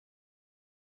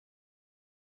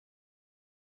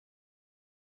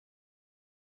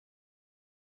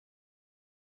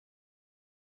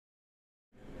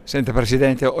Senta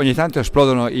Presidente, ogni tanto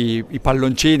esplodono i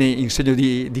palloncini in segno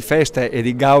di festa e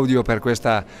di gaudio per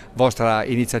questa vostra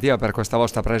iniziativa, per questa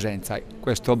vostra presenza.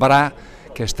 Questo Bra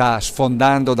che sta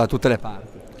sfondando da tutte le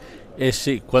parti. Eh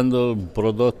sì, quando un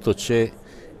prodotto c'è,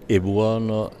 è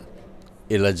buono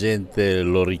e la gente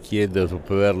lo richiede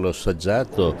dopo averlo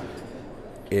assaggiato,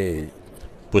 e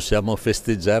possiamo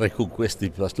festeggiare con questi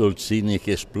palloncini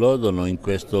che esplodono in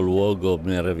questo luogo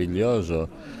meraviglioso.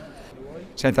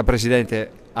 Senta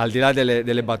Presidente, al di là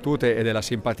delle battute e della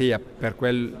simpatia per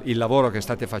il lavoro che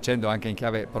state facendo anche in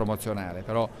chiave promozionale,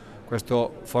 però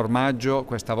questo formaggio,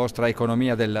 questa vostra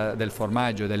economia del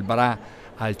formaggio, del Bra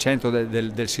al centro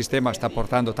del sistema sta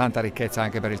portando tanta ricchezza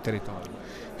anche per il territorio.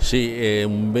 Sì, è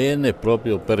un bene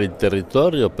proprio per il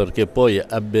territorio, perché poi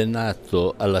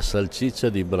abbinato alla salsiccia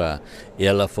di Bra e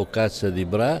alla focaccia di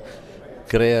Bra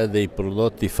crea dei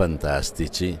prodotti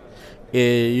fantastici.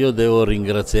 E io devo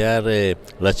ringraziare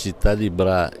la città di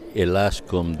Bra e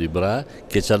l'Ascom di Bra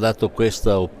che ci ha dato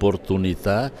questa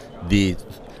opportunità di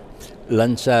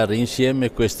lanciare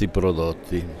insieme questi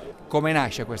prodotti. Come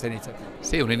nasce questa iniziativa?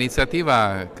 Sì,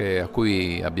 un'iniziativa a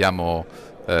cui abbiamo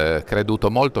creduto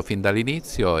molto fin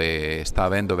dall'inizio e sta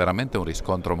avendo veramente un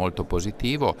riscontro molto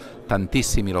positivo.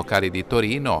 Tantissimi locali di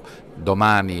Torino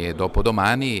domani e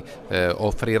dopodomani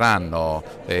offriranno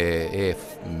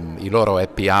i loro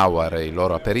happy hour, i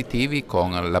loro aperitivi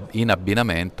in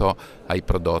abbinamento ai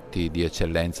prodotti di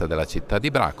eccellenza della città di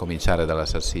Bra, a cominciare dalla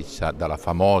salsiccia, dalla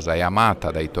famosa e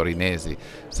amata dai torinesi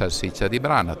salsiccia di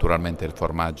Bra, naturalmente il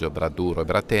formaggio Bra duro e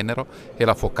Bra tenero, e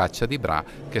la focaccia di Bra,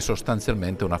 che è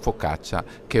sostanzialmente una focaccia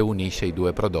che unisce i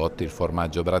due prodotti, il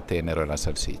formaggio Bra tenero e la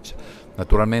salsiccia.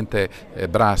 Naturalmente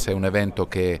Bras è un evento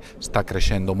che sta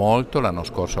crescendo molto, l'anno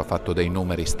scorso ha fatto dei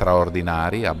numeri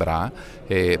straordinari a Bra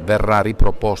e verrà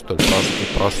riproposto il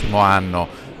prossimo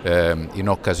anno in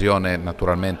occasione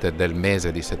naturalmente del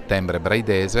mese di settembre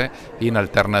braidese in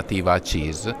alternativa a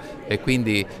CIS, e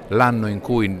quindi l'anno in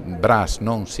cui Bras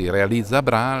non si realizza a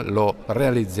Bra lo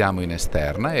realizziamo in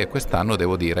esterna, e quest'anno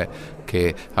devo dire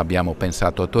che abbiamo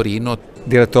pensato a Torino.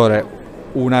 Direttore,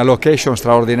 una location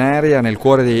straordinaria nel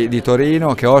cuore di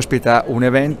Torino che ospita un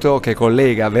evento che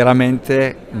collega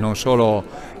veramente, non solo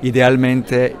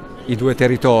idealmente, i due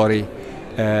territori,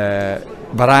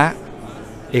 Bra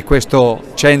e questo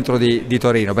centro di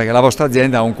Torino, perché la vostra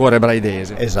azienda ha un cuore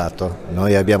braidese. Esatto,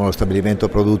 noi abbiamo lo stabilimento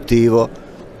produttivo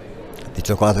di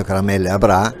cioccolato e caramelle a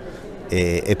Bra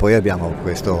e poi abbiamo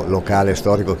questo locale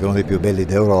storico che è uno dei più belli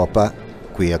d'Europa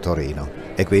qui a Torino,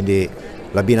 e quindi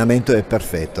l'abbinamento è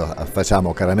perfetto,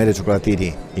 facciamo caramelle e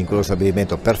cioccolatini in quello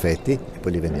stabilimento perfetti e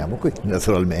poi li vendiamo qui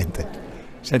naturalmente.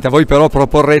 Senta, voi però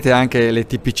proporrete anche le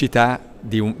tipicità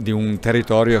di un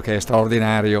territorio che è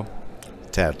straordinario.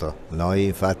 Certo, noi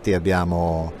infatti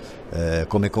abbiamo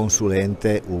come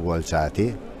consulente Ugo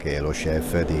Alciati, che è lo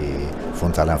chef di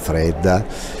Fontana Fredda,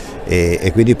 e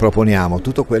quindi proponiamo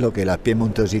tutto quello che è la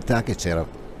piemontesità che c'era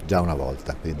già una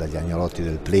volta, quindi dagli agnolotti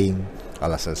del Plin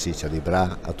alla salsiccia di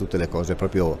Bra, a tutte le cose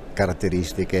proprio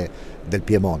caratteristiche del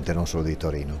Piemonte, non solo di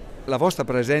Torino. La vostra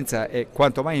presenza è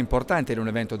quanto mai importante in un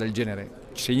evento del genere,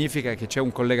 significa che c'è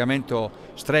un collegamento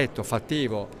stretto,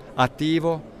 fattivo,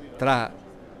 attivo tra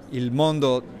il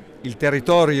mondo, il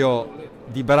territorio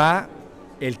di Bra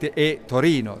e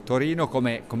Torino,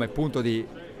 come punto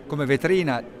come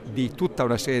vetrina di tutta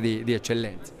una serie di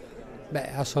eccellenze.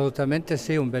 Beh, assolutamente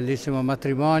sì, un bellissimo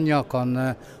matrimonio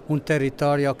con un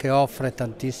territorio che offre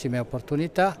tantissime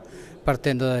opportunità,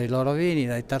 partendo dai loro vini,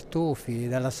 dai tartufi,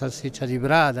 dalla salsiccia di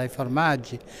Bra, dai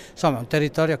formaggi, insomma un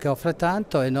territorio che offre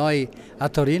tanto, e noi a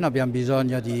Torino abbiamo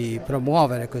bisogno di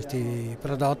promuovere questi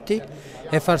prodotti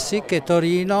e far sì che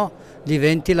Torino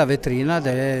diventi la vetrina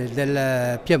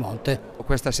del Piemonte.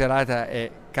 Questa serata è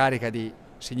carica di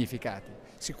significati.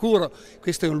 Sicuro,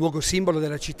 questo è un luogo simbolo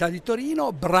della città di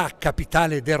Torino. Bra,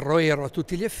 capitale del Roero a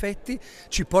tutti gli effetti,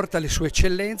 ci porta alle sue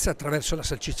eccellenze attraverso la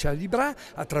salsiccia di Bra,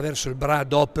 attraverso il Bra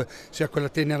DOP, sia quella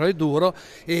tenero e duro,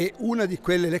 e una di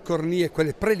quelle le cornie,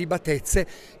 quelle prelibatezze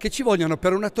che ci vogliono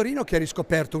per una Torino che ha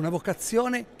riscoperto una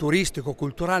vocazione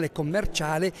turistico-culturale e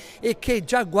commerciale e che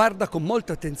già guarda con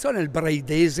molta attenzione al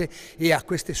braidese e a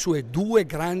queste sue due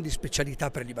grandi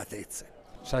specialità prelibatezze.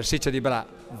 Salsiccia di Bra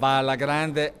va alla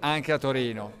grande anche a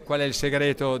Torino. Qual è il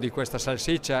segreto di questa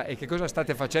salsiccia e che cosa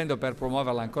state facendo per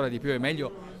promuoverla ancora di più e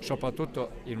meglio,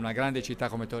 soprattutto in una grande città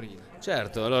come Torino?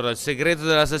 Certo, allora il segreto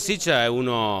della salsiccia è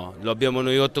lo abbiamo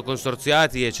noi 8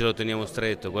 consorziati e ce lo teniamo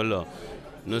stretto, quello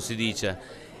non si dice.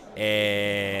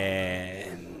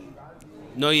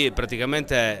 Noi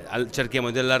praticamente cerchiamo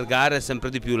di allargare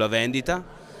sempre di più la vendita.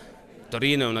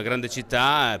 Torino è una grande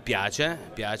città, piace,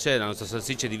 la nostra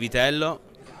salsiccia è di vitello,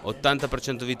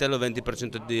 80% vitello,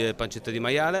 20% di pancetta di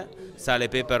maiale, sale,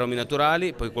 pepe, aromi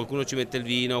naturali, poi qualcuno ci mette il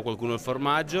vino, qualcuno il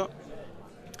formaggio,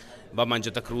 va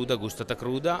mangiata cruda, gustata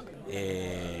cruda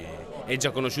e è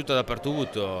già conosciuta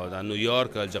dappertutto, da New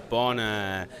York al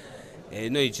Giappone, e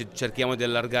noi cerchiamo di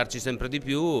allargarci sempre di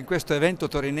più. In questo evento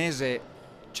torinese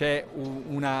c'è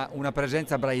una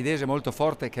presenza braidese molto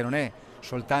forte che non è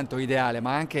soltanto ideale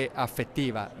ma anche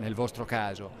affettiva nel vostro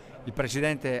caso. Il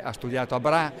Presidente ha studiato a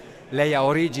Bra, lei ha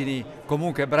origini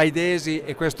comunque braidesi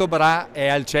e questo Bra è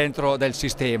al centro del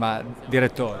sistema,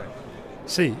 direttore.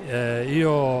 Sì,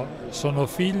 io sono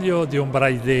figlio di un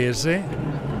braidese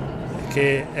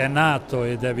che è nato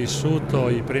ed è vissuto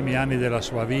i primi anni della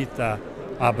sua vita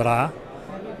a Bra.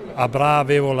 A Bra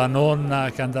avevo la nonna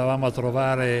che andavamo a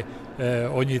trovare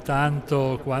ogni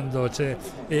tanto quando c'è,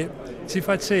 e ci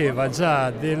faceva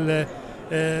già dei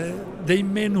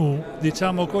menù,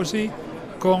 diciamo così,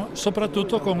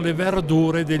 soprattutto con le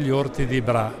verdure degli orti di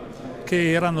Bra,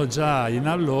 che erano già in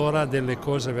allora delle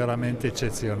cose veramente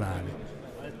eccezionali.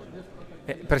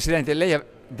 Presidente, lei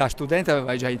da studente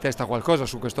aveva già in testa qualcosa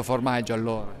su questo formaggio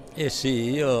allora? Eh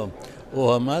sì, io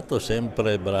ho amato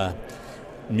sempre Bra,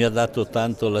 mi ha dato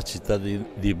tanto la città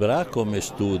di Bra come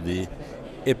studi,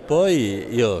 e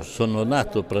poi io sono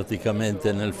nato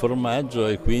praticamente nel formaggio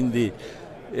e quindi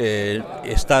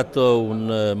è stato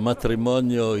un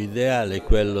matrimonio ideale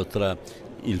quello tra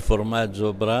il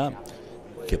formaggio Bra,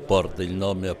 che porta il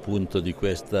nome appunto di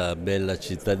questa bella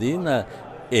cittadina,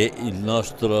 e la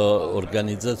nostra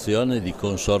organizzazione di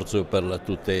Consorzio per la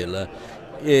Tutela.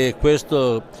 E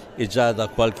questo è già da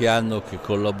qualche anno che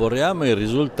collaboriamo e i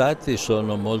risultati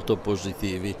sono molto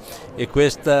positivi. E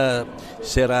questa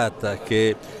serata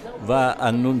che va a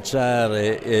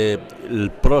annunciare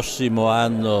il prossimo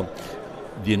anno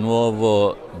di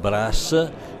nuovo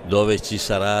Bras, dove ci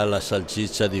sarà la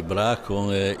salsiccia di Bra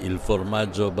con il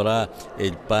formaggio Bra e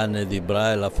il pane di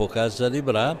Bra e la focaccia di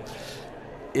Bra,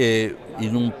 e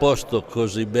in un posto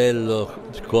così bello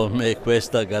come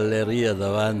questa galleria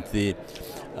davanti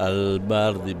al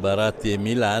bar di Baratti e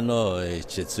Milano è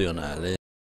eccezionale.